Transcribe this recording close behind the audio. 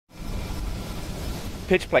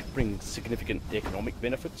Petchaplack brings significant economic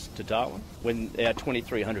benefits to Darwin. When our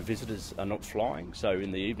 2,300 visitors are not flying, so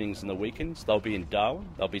in the evenings and the weekends, they'll be in Darwin.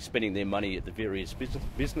 They'll be spending their money at the various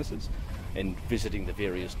businesses and visiting the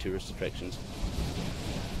various tourist attractions.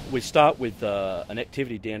 We start with an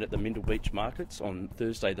activity down at the Mindil Beach Markets on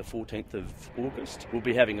Thursday the 14th of August. We'll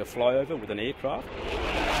be having a flyover with an aircraft.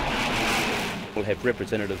 We'll have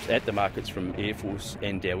representatives at the markets from Air Force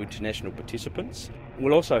and our international participants.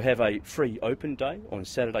 We'll also have a free open day on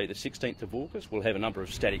Saturday the 16th of August. We'll have a number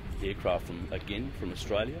of static aircraft from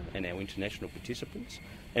Australia and our international participants.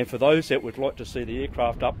 And for those that would like to see the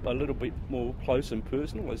aircraft up a little bit more close and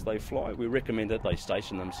personal as they fly, we recommend that they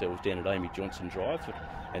station themselves down at Amy Johnson Drive,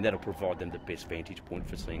 and that'll provide them the best vantage point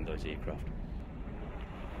for seeing those aircraft.